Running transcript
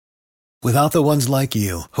Without the ones like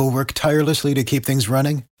you, who work tirelessly to keep things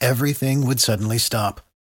running, everything would suddenly stop.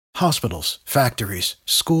 Hospitals, factories,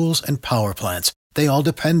 schools, and power plants, they all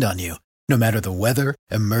depend on you. No matter the weather,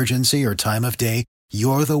 emergency, or time of day,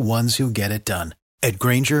 you're the ones who get it done. At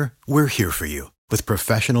Grainger, we're here for you with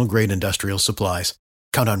professional-grade industrial supplies.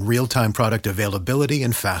 Count on real-time product availability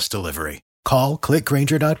and fast delivery. Call,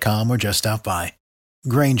 clickgrainger.com, or just stop by.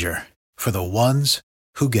 Grainger, for the ones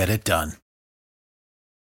who get it done.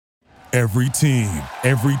 Every team,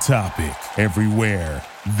 every topic, everywhere.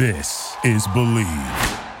 This is Believe.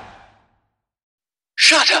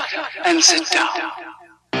 Shut up and sit down.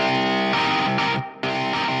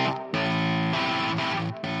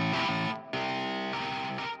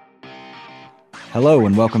 Hello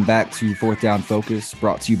and welcome back to Fourth Down Focus,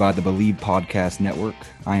 brought to you by the Believe Podcast Network.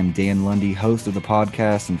 I am Dan Lundy, host of the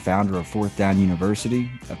podcast and founder of Fourth Down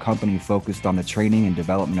University, a company focused on the training and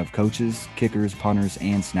development of coaches, kickers, punters,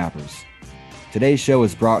 and snappers. Today's show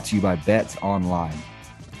is brought to you by Bet Online.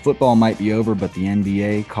 Football might be over, but the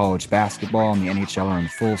NBA, college basketball, and the NHL are in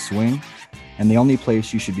full swing, and the only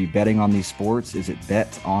place you should be betting on these sports is at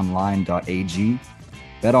betonline.ag.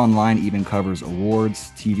 BetOnline even covers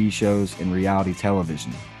awards, TV shows, and reality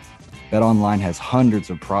television. BetOnline has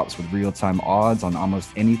hundreds of props with real-time odds on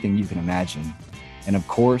almost anything you can imagine. And of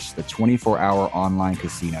course, the 24-hour online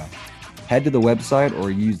casino. Head to the website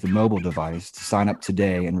or use the mobile device to sign up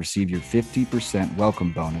today and receive your 50%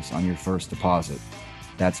 welcome bonus on your first deposit.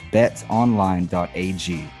 That's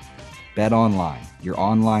betonline.ag. BetOnline, your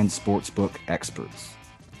online sportsbook experts.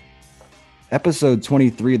 Episode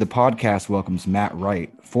 23 of the podcast welcomes Matt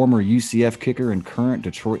Wright, former UCF kicker and current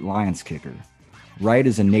Detroit Lions kicker. Wright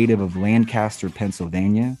is a native of Lancaster,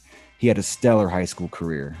 Pennsylvania. He had a stellar high school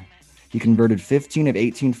career. He converted 15 of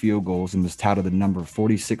 18 field goals and was touted the number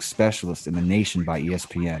 46 specialist in the nation by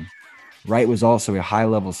ESPN. Wright was also a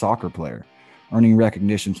high-level soccer player, earning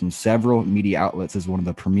recognition from several media outlets as one of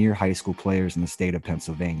the premier high school players in the state of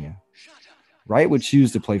Pennsylvania. Wright would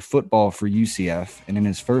choose to play football for UCF, and in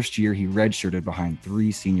his first year, he redshirted behind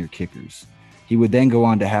 3 senior kickers. He would then go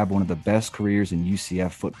on to have one of the best careers in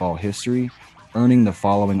UCF football history, earning the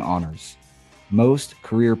following honors: most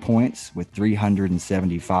career points with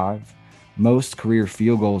 375, most career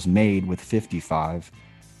field goals made with 55,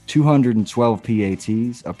 212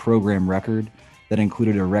 PATs, a program record that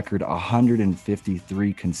included a record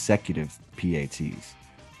 153 consecutive PATs.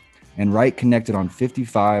 And Wright connected on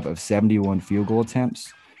 55 of 71 field goal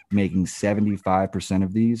attempts, making 75%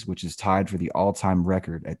 of these, which is tied for the all-time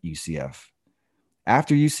record at UCF.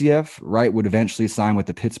 After UCF, Wright would eventually sign with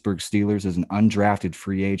the Pittsburgh Steelers as an undrafted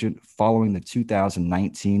free agent following the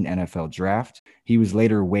 2019 NFL Draft. He was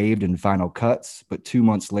later waived in final cuts, but 2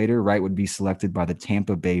 months later, Wright would be selected by the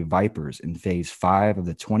Tampa Bay Vipers in Phase 5 of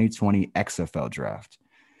the 2020 XFL Draft.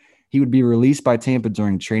 He would be released by Tampa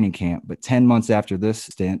during training camp, but 10 months after this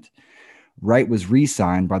stint, Wright was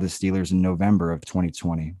re-signed by the Steelers in November of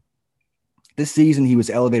 2020. This season, he was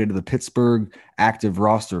elevated to the Pittsburgh active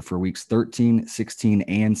roster for weeks 13, 16,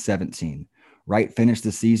 and 17. Wright finished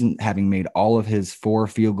the season having made all of his 4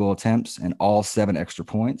 field goal attempts and all 7 extra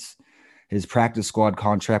points. His practice squad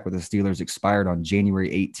contract with the Steelers expired on January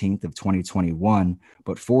 18th of 2021,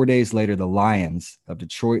 but 4 days later, the Lions of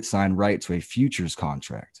Detroit signed Wright to a futures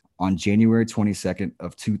contract on January 22nd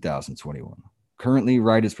of 2021. Currently,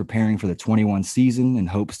 Wright is preparing for the 21 season and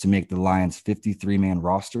hopes to make the Lions' 53-man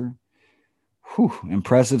roster. Whew,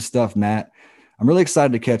 impressive stuff, Matt. I'm really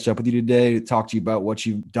excited to catch up with you today, to talk to you about what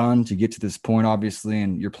you've done to get to this point, obviously,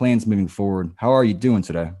 and your plans moving forward. How are you doing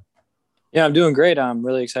today? Yeah, I'm doing great. I'm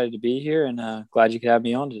really excited to be here and glad you could have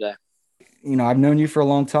me on today. You know, I've known you for a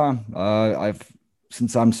long time.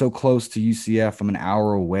 Since I'm so close to UCF, I'm an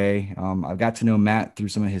hour away. I got to know Matt through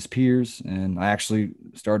some of his peers, and I actually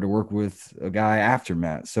started to work with a guy after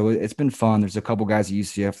Matt. So it's been fun. There's a couple guys at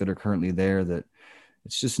UCF that are currently there that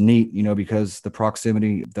it's just neat, you know, because the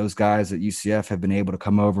proximity, those guys at UCF have been able to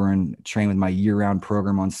come over and train with my year-round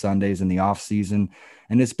program on Sundays in the off season.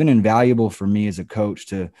 And it's been invaluable for me as a coach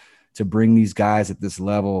to bring these guys at this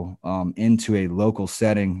level into a local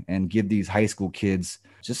setting and give these high school kids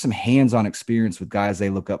just some hands-on experience with guys they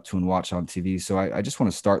look up to and watch on TV. So I just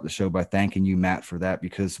want to start the show by thanking you, Matt, for that,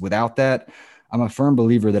 because without that, I'm a firm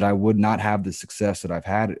believer that I would not have the success that I've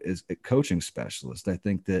had as a coaching specialist. I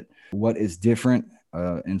think that what is different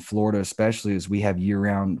in Florida especially is we have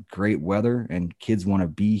year-round great weather and kids want to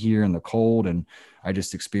be here in the cold, and I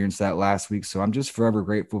just experienced that last week. So I'm just forever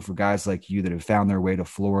grateful for guys like you that have found their way to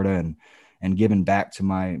Florida and given back to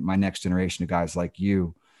my next generation of guys like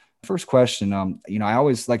you. First question, I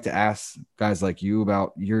always like to ask guys like you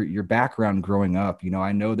about your background growing up. You know,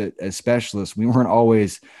 I know that as specialists, we weren't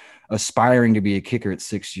always aspiring to be a kicker at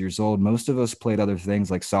 6 years old. Most of us played other things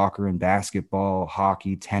like soccer and basketball,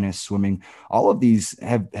 hockey, tennis, swimming. All of these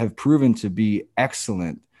have proven to be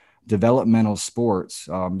excellent developmental sports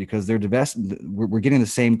because we're getting the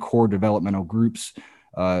same core developmental groups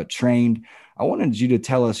trained. I wanted you to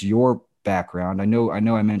tell us your background. I know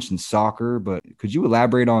I mentioned soccer, but could you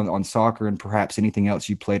elaborate on soccer and perhaps anything else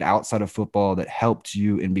you played outside of football that helped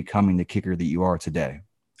you in becoming the kicker that you are today?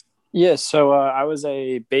 Yeah, so I was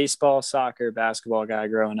a baseball, soccer, basketball guy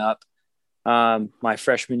growing up. My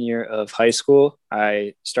freshman year of high school,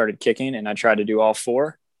 I started kicking and I tried to do all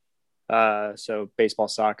four. So baseball,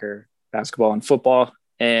 soccer, basketball, and football.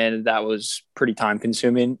 And that was pretty time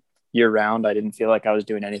consuming year round. I didn't feel like I was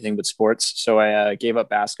doing anything but sports. So I gave up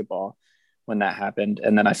basketball when that happened.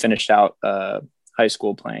 And then I finished out high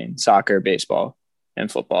school playing soccer, baseball, and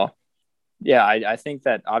football. Yeah, I think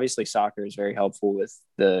that obviously soccer is very helpful with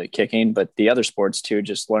the kicking, but the other sports too,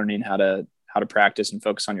 just learning how to practice and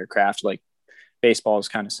focus on your craft. Like baseball is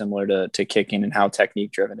kind of similar to kicking and how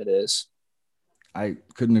technique driven it is. I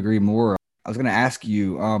couldn't agree more. I was going to ask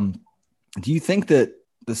you, do you think that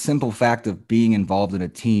the simple fact of being involved in a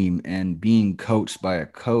team and being coached by a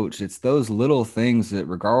coach, it's those little things that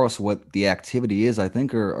regardless of what the activity is, I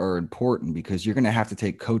think are important because you're going to have to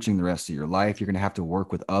take coaching the rest of your life. You're going to have to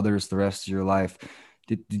work with others the rest of your life.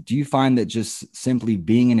 Do you find that just simply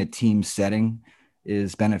being in a team setting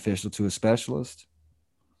is beneficial to a specialist?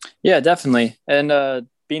 Yeah, definitely. And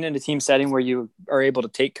being in a team setting where you are able to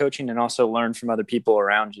take coaching and also learn from other people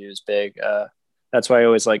around you is big. That's why I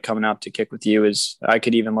always like coming out to kick with you is I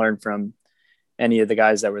could even learn from any of the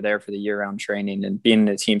guys that were there for the year-round training, and being in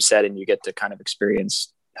a team setting, you get to kind of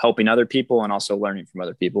experience helping other people and also learning from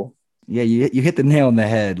other people. Yeah, you hit the nail on the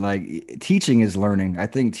head. Like teaching is learning. I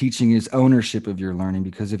think teaching is ownership of your learning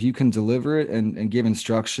because if you can deliver it and give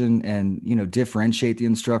instruction and, differentiate the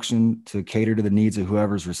instruction to cater to the needs of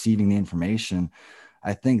whoever's receiving the information,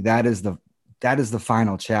 I think that is the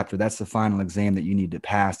final chapter. That's the final exam that you need to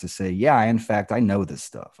pass to say, yeah, in fact, I know this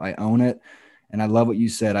stuff. I own it. And I love what you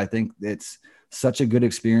said. I think it's such a good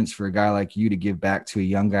experience for a guy like you to give back to a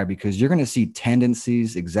young guy because you're going to see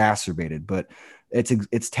tendencies exacerbated, but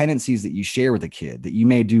it's tendencies that you share with a kid that you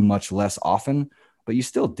may do much less often, but you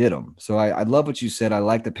still did them. So I love what you said. I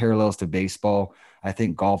like the parallels to baseball. I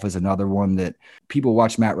think golf is another one that people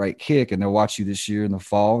watch Matt Wright kick and they'll watch you this year in the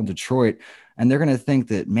fall in Detroit. And they're going to think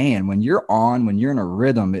that, man, when you're in a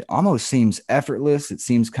rhythm, it almost seems effortless. It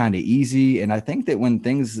seems kind of easy. And I think that when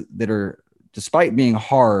things that are, despite being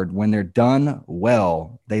hard, when they're done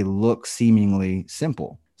well, they look seemingly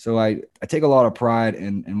simple. So I take a lot of pride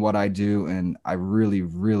in what I do. And I really,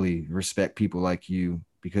 really respect people like you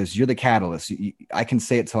because you're the catalyst. I can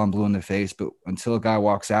say it till I'm blue in the face, but until a guy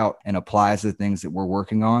walks out and applies the things that we're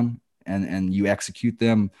working on and you execute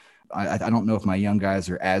them, I don't know if my young guys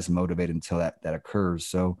are as motivated until that occurs.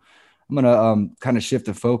 So I'm going to kind of shift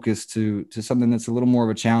the focus to something that's a little more of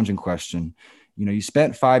a challenging question. You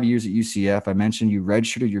spent 5 years at UCF. I mentioned you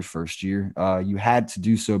redshirted your first year. You had to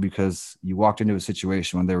do so because you walked into a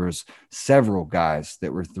situation when there was several guys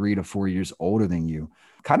that were 3 to 4 years older than you.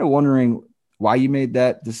 Kind of wondering why you made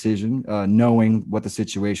that decision, knowing what the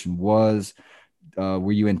situation was.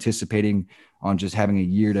 Were you anticipating on just having a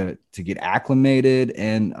year to get acclimated?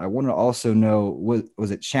 And I want to also know, was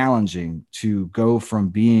it challenging to go from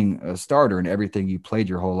being a starter in everything you played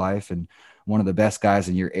your whole life and one of the best guys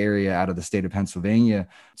in your area out of the state of Pennsylvania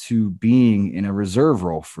to being in a reserve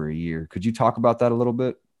role for a year? Could you talk about that a little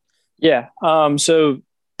bit? Yeah. So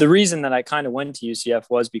the reason that I kind of went to UCF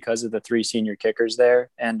was because of the 3 senior kickers there.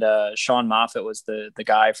 And Sean Moffitt was the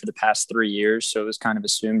guy for the past 3 years. So it was kind of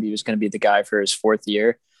assumed he was going to be the guy for his 4th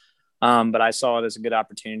year. But I saw it as a good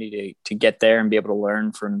opportunity to get there and be able to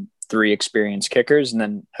learn from 3 experienced kickers and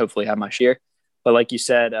then hopefully have my share. But like you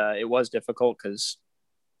said, it was difficult because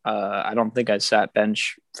I don't think I sat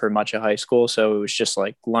bench for much of high school. So it was just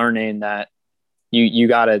like learning that you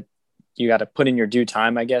got to put in your due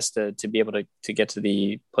time, I guess, to be able to get to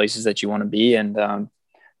the places that you want to be. And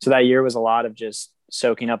so that year was a lot of just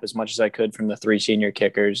soaking up as much as I could from the 3 senior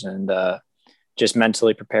kickers and just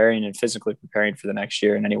mentally preparing and physically preparing for the next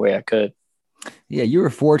year in any way I could. Yeah, you were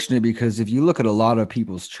fortunate because if you look at a lot of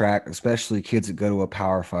people's track, especially kids that go to a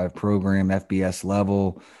Power 5 program, FBS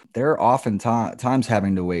level, they're often times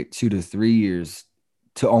having to wait 2 to 3 years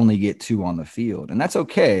to only get 2 on the field. And that's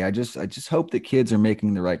okay. I just hope that kids are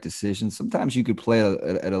making the right decisions. Sometimes you could play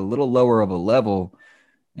at a little lower of a level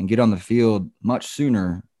and get on the field much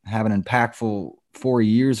sooner, have an impactful 4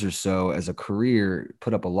 years or so as a career,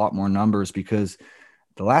 put up a lot more numbers because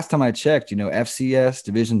the last time I checked, FCS,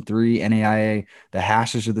 Division III, NAIA, the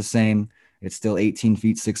hashes are the same. It's still 18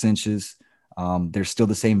 feet, 6 inches. There's still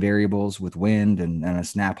the same variables with wind and a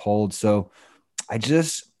snap hold. So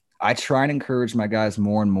I try and encourage my guys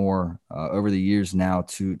more and more over the years now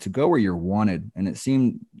to go where you're wanted. And it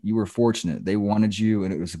seemed you were fortunate. They wanted you,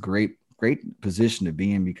 and it was a great position to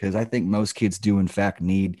be in, because I think most kids do in fact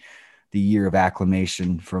need the year of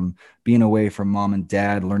acclimation from being away from mom and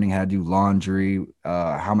dad, learning how to do laundry.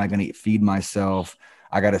 How am I going to feed myself?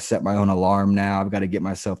 I got to set my own alarm now. I've got to get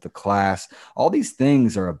myself to class. All these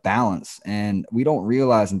things are a balance, and we don't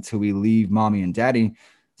realize until we leave mommy and daddy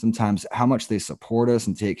sometimes how much they support us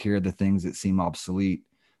and take care of the things that seem obsolete.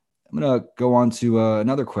 I'm going to go on to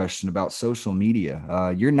another question about social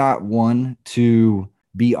media. You're not one to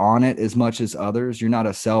be on it as much as others. You're not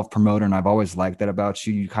a self-promoter, and I've always liked that about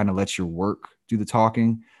you. You kind of let your work do the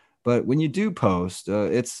talking. But when you do post,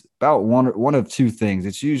 it's about one of two things.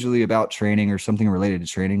 It's usually about training or something related to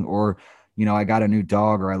training, or, I got a new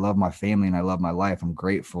dog, or I love my family and I love my life. I'm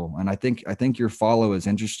grateful. And I think your follow is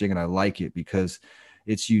interesting, and I like it because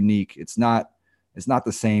it's unique. It's not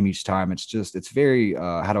the same each time. It's very,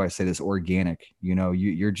 how do I say this? Organic.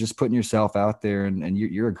 You're just putting yourself out there, and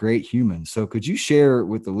you're a great human. So could you share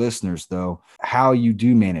with the listeners though, how you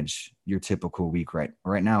do manage your typical week right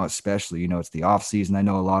now, especially, it's the off season. I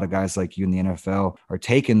know a lot of guys like you in the NFL are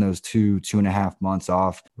taking those 2.5 months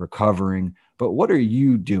off, recovering. But what are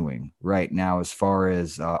you doing right now as far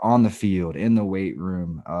as on the field, in the weight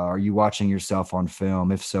room? Are you watching yourself on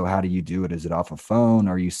film? If so, how do you do it? Is it off a phone?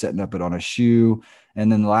 Are you setting up it on a shoe?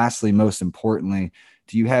 And then lastly, most importantly,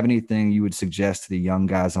 do you have anything you would suggest to the young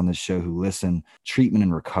guys on the show who listen, treatment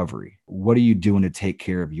and recovery? What are you doing to take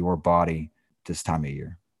care of your body this time of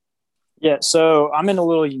year? Yeah, so I'm in a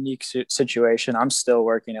little unique situation. I'm still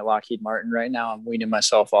working at Lockheed Martin right now. I'm weaning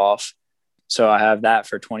myself off. So I have that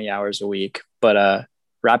for 20 hours a week, but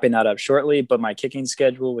wrapping that up shortly. But my kicking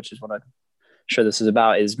schedule, which is what I'm sure this is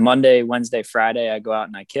about, is Monday, Wednesday, Friday. I go out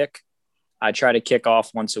and I kick. I try to kick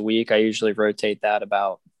off once a week. I usually rotate that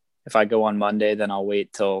about, if I go on Monday, then I'll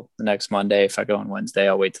wait till the next Monday. If I go on Wednesday,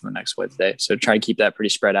 I'll wait till the next Wednesday. So try to keep that pretty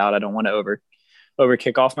spread out. I don't want to over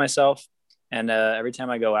kick off myself. And every time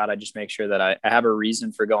I go out, I just make sure that I have a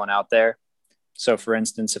reason for going out there. So for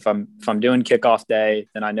instance, if I'm doing kickoff day,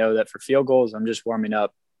 then I know that for field goals, I'm just warming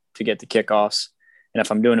up to get the kickoffs. And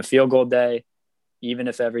if I'm doing a field goal day, even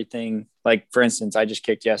if everything, like for instance, I just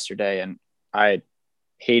kicked yesterday and I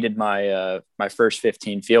hated my first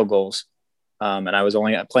 15 field goals. And I was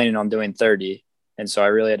only planning on doing 30. And so I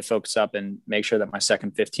really had to focus up and make sure that my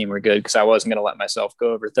second 15 were good, because I wasn't going to let myself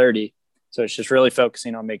go over 30. So it's just really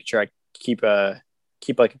focusing on making sure I keep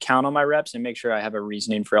like a count on my reps and make sure I have a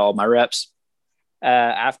reasoning for all my reps.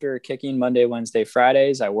 After kicking Monday, Wednesday,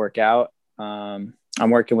 Fridays, I work out. I'm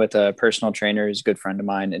working with a personal trainer who's a good friend of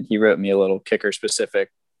mine, and he wrote me a little kicker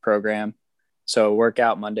specific program. So work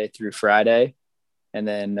out Monday through Friday. And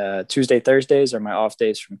then Tuesday, Thursdays are my off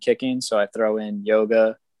days from kicking. So I throw in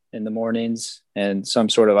yoga in the mornings and some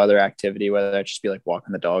sort of other activity, whether that just be like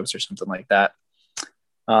walking the dogs or something like that.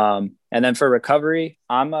 And then for recovery,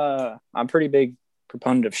 I'm pretty big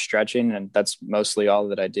proponent of stretching, and that's mostly all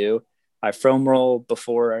that I do. I foam roll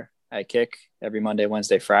before I kick every Monday,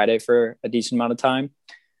 Wednesday, Friday for a decent amount of time.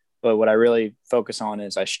 But what I really focus on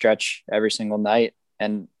is I stretch every single night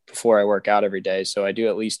and before I work out every day. So I do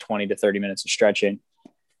at least 20 to 30 minutes of stretching.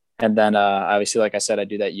 And then obviously, like I said, I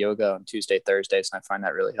do that yoga on Tuesday, Thursdays, and I find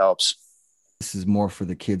that really helps. This is more for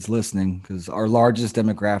the kids listening, because our largest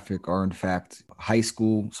demographic are in fact high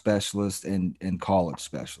school specialists and college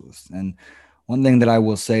specialists. And one thing that I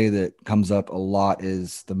will say that comes up a lot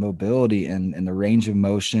is the mobility and the range of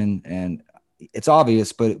motion. And it's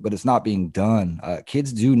obvious, but it's not being done.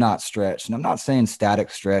 Kids do not stretch. And I'm not saying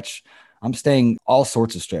static stretch. I'm saying all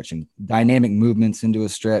sorts of stretching, dynamic movements into a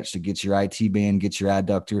stretch to get your IT band, get your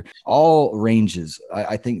adductor, all ranges.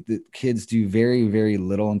 I think that kids do very, very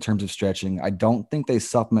little in terms of stretching. I don't think they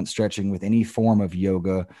supplement stretching with any form of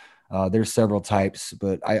yoga. There's several types,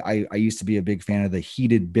 but I used to be a big fan of the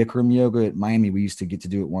heated Bikram yoga at Miami. We used to get to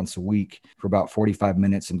do it once a week for about 45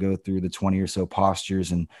 minutes and go through the 20 or so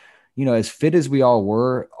postures. And, as fit as we all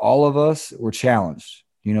were, all of us were challenged,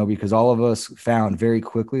 because all of us found very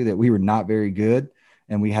quickly that we were not very good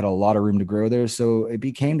and we had a lot of room to grow there. So it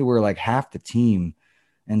became to where like half the team,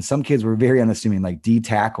 and some kids were very unassuming, like D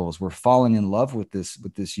tackles, were falling in love with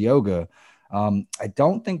this yoga. I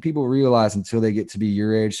don't think people realize until they get to be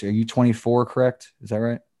your age. Are you 24, correct? Is that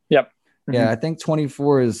right? Yep. Mm-hmm. Yeah. I think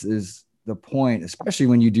 24 is the point, especially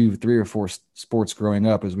when you do 3 or 4 sports growing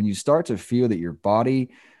up, is when you start to feel that your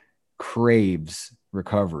body craves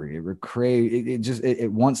recovery.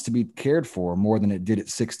 It wants to be cared for more than it did at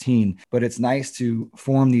 16, but it's nice to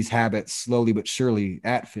form these habits slowly but surely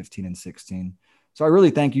at 15 and 16. So I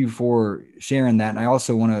really thank you for sharing that. And I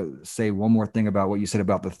also want to say one more thing about what you said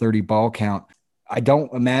about the 30 ball count. I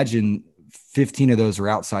don't imagine 15 of those are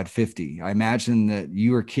outside 50. I imagine that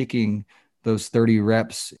you are kicking those 30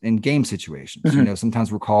 reps in game situations. Mm-hmm. You know,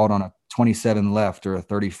 sometimes we're called on a 27 left or a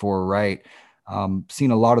 34 right.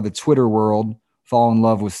 Seen a lot of the Twitter world fall in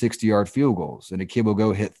love with 60-yard field goals, and a kid will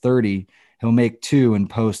go hit 30. He'll make 2 and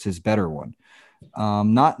post his better one.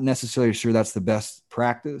 Not necessarily sure that's the best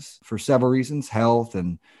practice for several reasons, health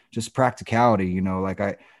and just practicality. You know, like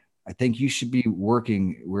I think you should be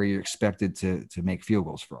working where you're expected to make field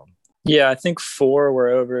goals from. Yeah, I think 4 were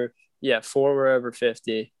over. Yeah, 4 were over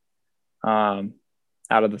 50 out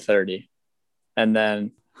of the 30. And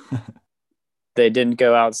then they didn't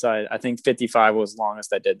go outside. I think 55 was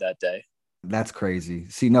longest I did that day. That's crazy.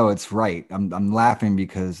 See, no, it's right. I'm laughing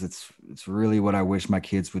because it's really what I wish my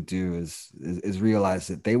kids would do is realize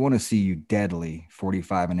that they want to see you deadly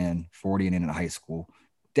 45 and in, 40 and in high school.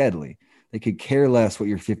 Deadly. They could care less what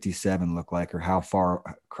your 57 look like or how far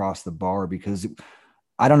across the bar, because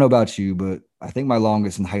I don't know about you, but I think my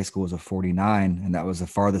longest in high school was a 49, and that was the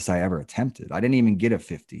farthest I ever attempted. I didn't even get a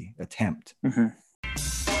 50 attempt. Mm-hmm.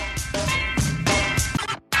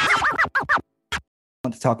 I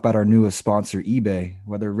want to talk about our newest sponsor, eBay.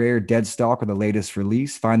 Whether rare, dead stock, or the latest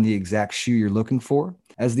release, find the exact shoe you're looking for.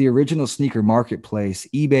 As the original sneaker marketplace,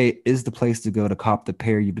 eBay is the place to go to cop the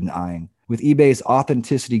pair you've been eyeing. With eBay's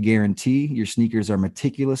authenticity guarantee, your sneakers are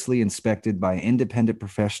meticulously inspected by independent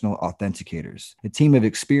professional authenticators. A team of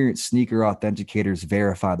experienced sneaker authenticators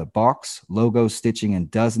verify the box, logo, stitching, and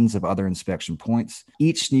dozens of other inspection points.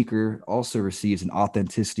 Each sneaker also receives an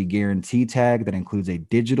authenticity guarantee tag that includes a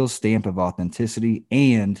digital stamp of authenticity,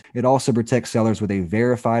 and it also protects sellers with a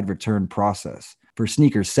verified return process. For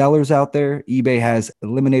sneaker sellers out there, eBay has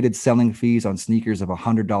eliminated selling fees on sneakers of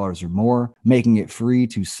 $100 or more, making it free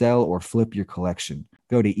to sell or flip your collection.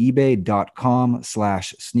 Go to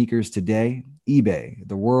ebay.com/sneakers today. eBay,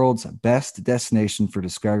 the world's best destination for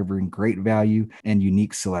discovering great value and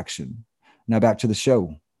unique selection. Now back to the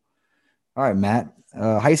show. All right, Matt.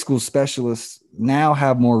 High school specialists now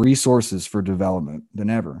have more resources for development than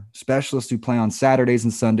ever. Specialists who play on Saturdays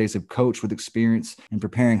and Sundays have coached with experience in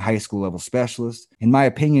preparing high school level specialists. In my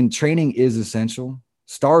opinion, training is essential.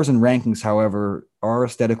 Stars and rankings, however, are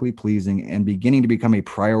aesthetically pleasing and beginning to become a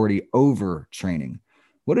priority over training.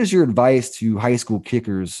 What is your advice to high school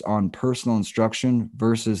kickers on personal instruction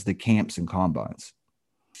versus the camps and combines?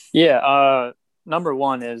 Yeah, number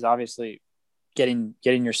one is obviously getting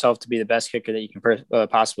yourself to be the best kicker that you can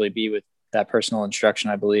possibly be with that personal instruction,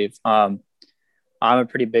 I believe. I'm a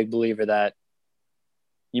pretty big believer that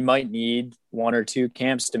you might need 1 or 2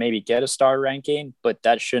 camps to maybe get a star ranking, but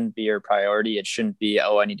that shouldn't be your priority. It shouldn't be,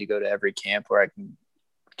 I need to go to every camp where I can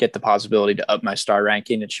get the possibility to up my star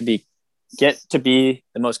ranking. It should be get to be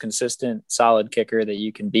the most consistent, solid kicker that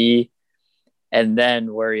you can be, and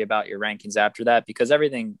then worry about your rankings after that, because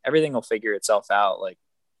everything will figure itself out. Like,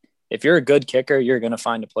 if you're a good kicker, you're going to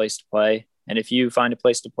find a place to play. And if you find a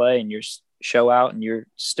place to play and you show out and you're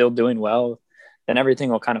still doing well, then everything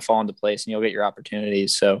will kind of fall into place and you'll get your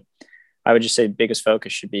opportunities. So I would just say the biggest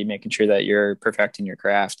focus should be making sure that you're perfecting your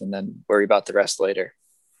craft and then worry about the rest later.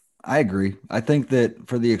 I agree. I think that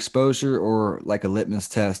for the exposure or like a litmus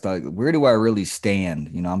test, like, where do I really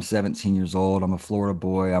stand? You know, I'm 17 years old. I'm a Florida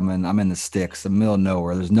boy. I'm in the sticks, the middle of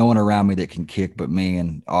nowhere. There's no one around me that can kick but me.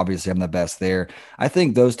 And obviously I'm the best there. I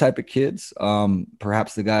think those type of kids,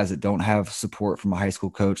 perhaps the guys that don't have support from a high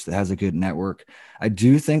school coach that has a good network, I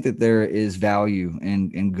do think that there is value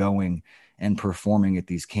in going and performing at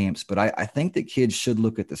these camps. But I think that kids should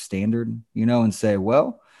look at the standard, you know, and say,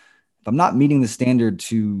 well, if I'm not meeting the standard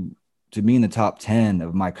to be in the top 10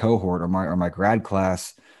 of my cohort or my grad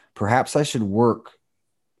class, perhaps I should work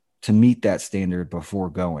to meet that standard before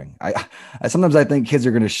going. I sometimes I think kids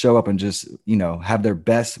are going to show up and just, you know, have their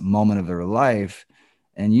best moment of their life.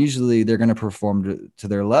 And usually they're going to perform to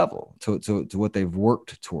their level, to what they've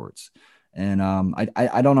worked towards. And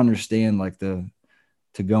I don't understand like to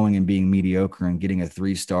going and being mediocre and getting a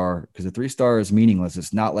 3-star, because a 3-star is meaningless.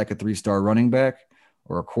 It's not like a 3-star running back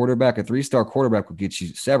or a quarterback. A 3-star quarterback will get you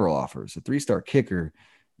several offers. A 3-star kicker,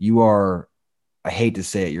 you are, I hate to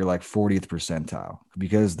say it, you're like 40th percentile,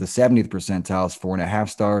 because the 70th percentile is 4.5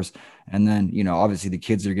 stars. And then, you know, obviously the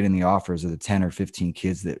kids that are getting the offers are the 10 or 15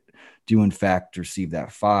 kids that do in fact receive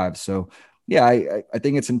that 5. So yeah, I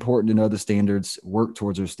think it's important to know the standards, work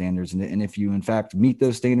towards those standards. And if you in fact meet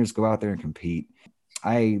those standards, go out there and compete.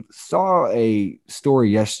 I saw a story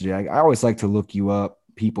yesterday. I always like to look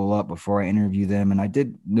people up before I interview them. And I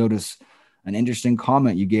did notice an interesting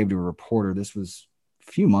comment you gave to a reporter. This was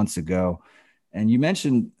a few months ago. And you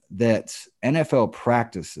mentioned that NFL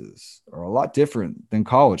practices are a lot different than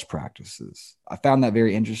college practices. I found that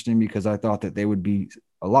very interesting because I thought that they would be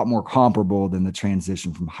a lot more comparable than the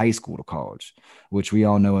transition from high school to college, which we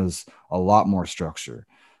all know is a lot more structure,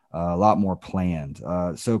 a lot more planned.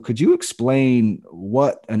 So could you explain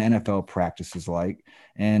what an NFL practice is like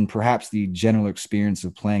and perhaps the general experience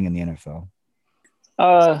of playing in the NFL?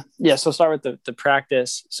 Yeah. So I'll start with the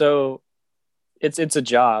practice. So it's a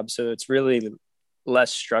job. So it's really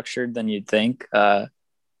less structured than you'd think.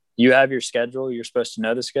 You have your schedule. You're supposed to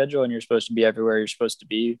know the schedule, and you're supposed to be everywhere you're supposed to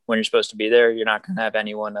be when you're supposed to be there. You're not going to have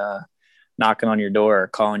anyone knocking on your door or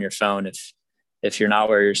calling your phone if you're not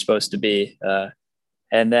where you're supposed to be.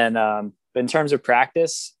 And then in terms of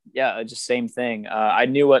practice, yeah, just same thing. I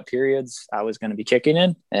knew what periods I was going to be kicking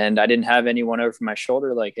in, and I didn't have anyone over my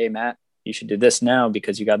shoulder like, "Hey, Matt, you should do this now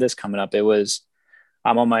because you got this coming up." It was,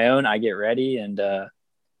 I'm on my own. I get ready, and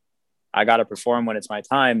I got to perform when it's my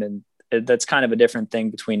time. And that's kind of a different thing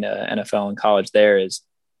between the NFL and college. There is,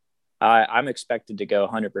 I'm expected to go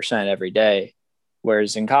 100% every day.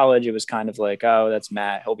 Whereas in college, it was kind of like, oh, that's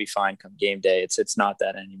Matt. He'll be fine come game day. It's not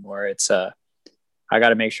that anymore. It's I got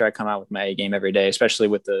to make sure I come out with my A game every day, especially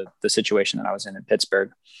with the situation that I was in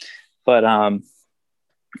Pittsburgh. But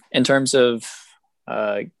in terms of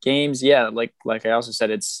games, yeah, like I also said,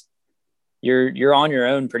 it's you're on your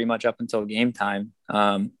own pretty much up until game time.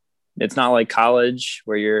 It's not like college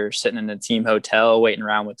where you're sitting in a team hotel waiting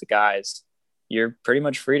around with the guys. You're pretty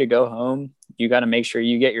much free to go home. You got to make sure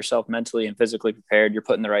you get yourself mentally and physically prepared. You're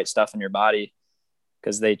putting the right stuff in your body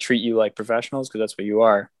because they treat you like professionals because that's what you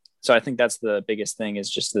are. So I think that's the biggest thing is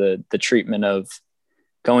just the treatment of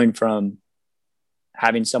going from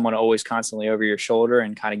having someone always constantly over your shoulder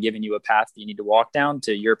and kind of giving you a path that you need to walk down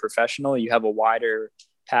to you're a professional. You have a wider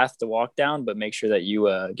path to walk down, but make sure that you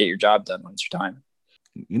get your job done when it's your time.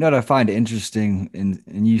 You know what I find interesting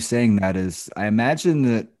in you saying that is I imagine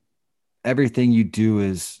that everything you do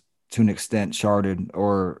is to an extent charted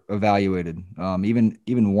or evaluated.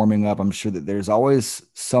 Even warming up, I'm sure that there's always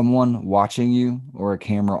someone watching you or a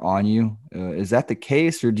camera on you. Is that the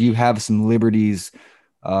case, or do you have some liberties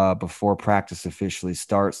before practice officially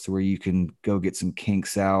starts to where you can go get some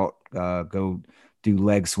kinks out, go do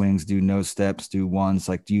leg swings, do no steps, do ones?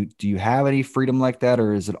 Like, do you have any freedom like that,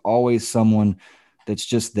 or is it always someone that's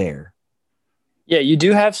just there? Yeah, you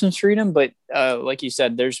do have some freedom, but like you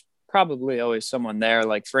said, there's probably always someone there.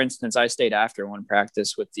 Like, for instance, I stayed after one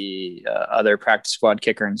practice with the other practice squad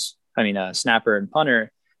kicker and snapper and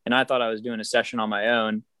punter, and I thought I was doing a session on my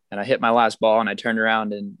own, and I hit my last ball, and I turned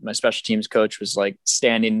around, and my special teams coach was like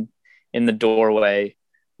standing in the doorway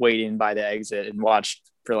waiting by the exit and watched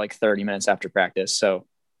for like 30 minutes after practice. So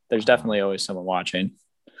there's definitely always someone watching.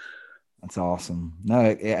 That's awesome. No,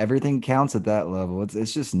 everything counts at that level.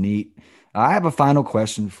 It's just neat. I have a final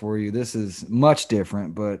question for you. This is much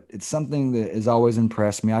different, but it's something that has always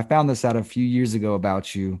impressed me. I found this out a few years ago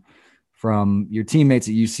about you from your teammates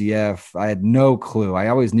at UCF. I had no clue. I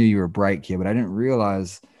always knew you were a bright kid, but I didn't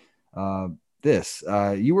realize this.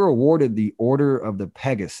 You were awarded the Order of the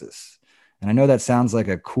Pegasus. And I know that sounds like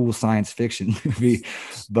a cool science fiction movie,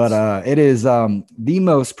 but it is the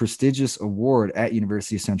most prestigious award at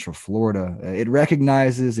University of Central Florida. It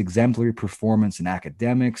recognizes exemplary performance in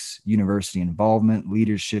academics, university involvement,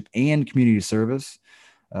 leadership, and community service.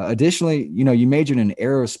 Additionally, you majored in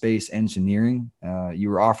aerospace engineering. You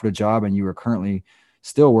were offered a job, and you are currently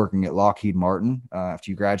still working at Lockheed Martin after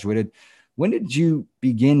you graduated. When did you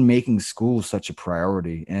begin making school such a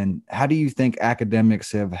priority, and how do you think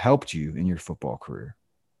academics have helped you in your football career?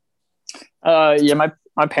 Yeah,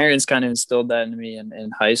 my parents kind of instilled that in me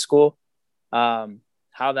in high school. How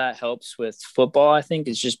that helps with football, I think,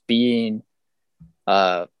 is just being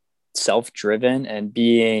self-driven and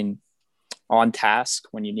being on task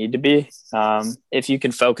when you need to be. If you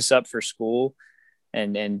can focus up for school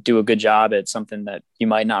and do a good job at something that you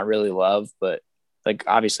might not really love, but like,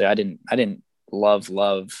 obviously I didn't love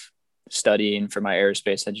studying for my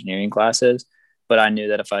aerospace engineering classes, but I knew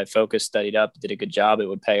that if I focused, studied up, did a good job, it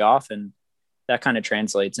would pay off. And that kind of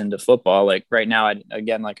translates into football. Like right now,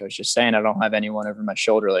 like I was just saying, I don't have anyone over my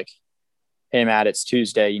shoulder. Like, hey, Matt, it's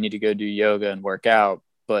Tuesday. You need to go do yoga and work out.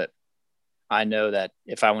 But I know that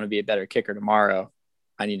if I want to be a better kicker tomorrow,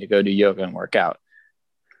 I need to go do yoga and work out.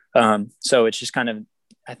 So it's just kind of,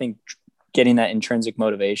 I think, getting that intrinsic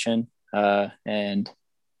motivation, and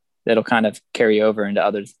that'll kind of carry over into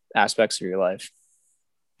other aspects of your life.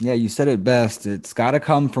 Yeah, you said it best. It's got to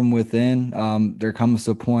come from within. There comes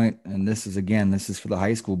a point, and this is for the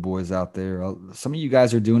high school boys out there. Some of you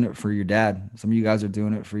guys are doing it for your dad. Some of you guys are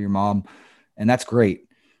doing it for your mom, and that's great.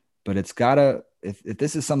 But it's got to, if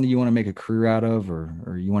this is something you want to make a career out of,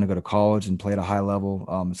 or you want to go to college and play at a high level,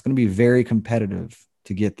 it's going to be very competitive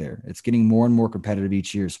to get there. It's getting more and more competitive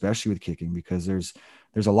each year, especially with kicking, because there's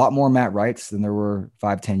a lot more Matt Wrights than there were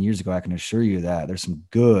 5-10 years ago. I can assure you that. There's some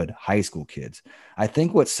good high school kids. I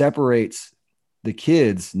think what separates the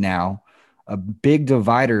kids now, a big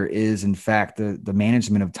divider, is in fact the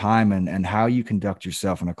management of time and how you conduct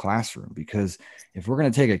yourself in a classroom. Because if we're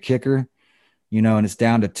going to take a kicker, and it's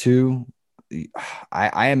down to 2,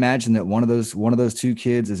 I imagine that one of those 2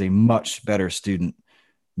 kids is a much better student,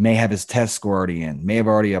 may have his test score already in, may have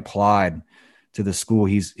already applied to the school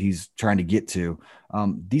he's trying to get to.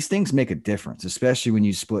 These things make a difference, especially when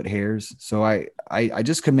you split hairs. So I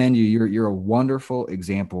just commend you. You're a wonderful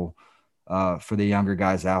example for the younger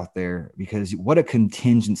guys out there, because what a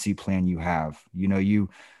contingency plan you have. You're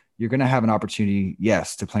going to have an opportunity,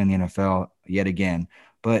 yes, to play in the NFL yet again,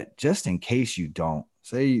 but just in case you don't,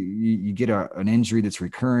 say you get an injury that's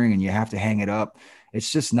recurring and you have to hang it up,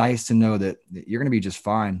 it's just nice to know that you're going to be just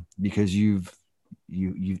fine, because you've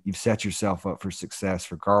set yourself up for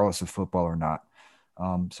success, regardless of football or not.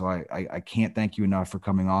 So I can't thank you enough for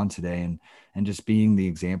coming on today and just being the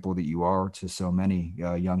example that you are to so many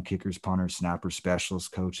young kickers, punters, snappers, specialists,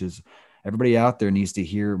 coaches. Everybody out there needs to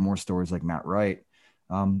hear more stories like Matt Wright.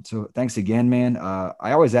 So thanks again, man.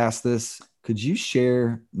 I always ask this. Could you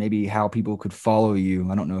share maybe how people could follow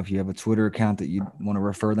you? I don't know if you have a Twitter account that you want to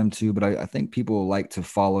refer them to, but I think people like to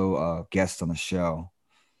follow guests on the show.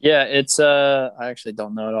 Yeah, it's I actually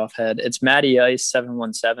don't know it offhand. It's Matty Ice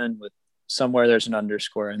 717 with somewhere there's an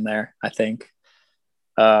underscore in there, I think.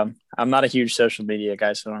 I'm not a huge social media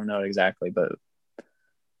guy, so I don't know exactly, but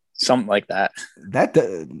something like that.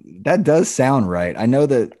 That does sound right.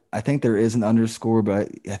 I think there is an underscore, but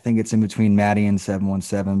I think it's in between Matty and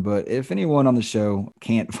 717. But if anyone on the show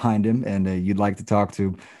can't find him and you'd like to talk to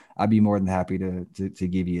him, I'd be more than happy to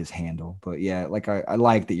give you his handle. But yeah, like I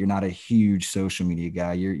like that you're not a huge social media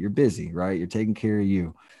guy. You're busy, right? You're taking care of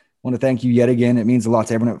you. I want to thank you yet again. It means a lot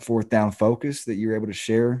to everyone at Fourth Down Focus that you're able to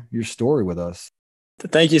share your story with us.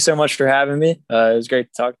 Thank you so much for having me. It was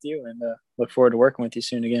great to talk to you, and look forward to working with you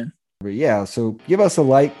soon again. But yeah, so give us a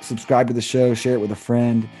like, subscribe to the show, share it with a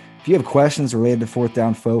friend. If you have questions related to Fourth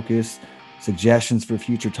Down Focus, suggestions for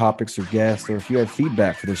future topics or guests, or if you have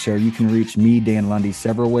feedback for the show, you can reach me, Dan Lundy,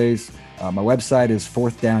 several ways. My website is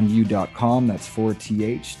fourthdownu.com. That's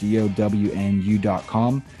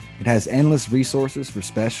 4thdownu.com. It has endless resources for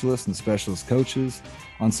specialists and specialist coaches.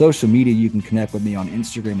 On social media, you can connect with me on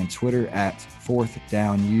Instagram and Twitter at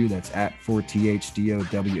fourthdownu. That's at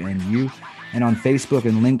 4thdownu. And on Facebook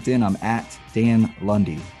and LinkedIn, I'm at Dan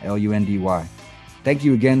Lundy, Lundy. Thank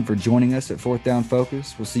you again for joining us at Fourth Down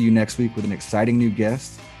Focus. We'll see you next week with an exciting new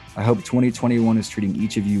guest. I hope 2021 is treating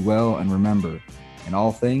each of you well. And remember, in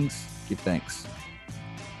all things, give thanks.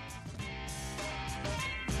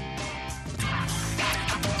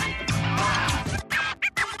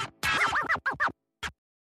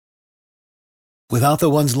 Without the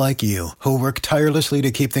ones like you, who work tirelessly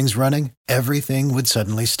to keep things running, everything would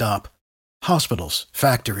suddenly stop. Hospitals,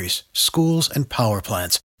 factories, schools, and power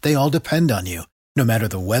plants, they all depend on you. No matter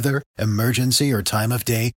the weather, emergency, or time of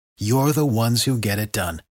day, you're the ones who get it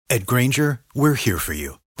done. At Grainger, we're here for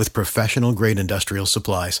you with professional-grade industrial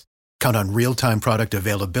supplies. Count on real-time product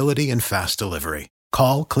availability and fast delivery.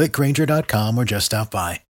 Call, click Grainger.com, or just stop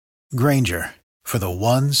by. Grainger, for the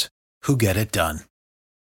ones who get it done.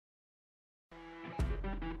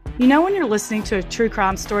 You know when you're listening to a true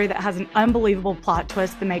crime story that has an unbelievable plot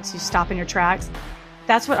twist that makes you stop in your tracks?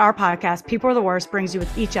 That's what our podcast, People Are the Worst, brings you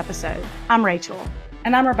with each episode. I'm Rachel.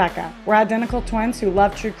 And I'm Rebecca. We're identical twins who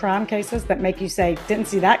love true crime cases that make you say, didn't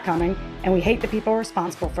see that coming, and we hate the people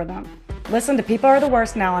responsible for them. Listen to People Are the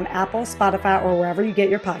Worst now on Apple, Spotify, or wherever you get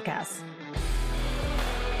your podcasts.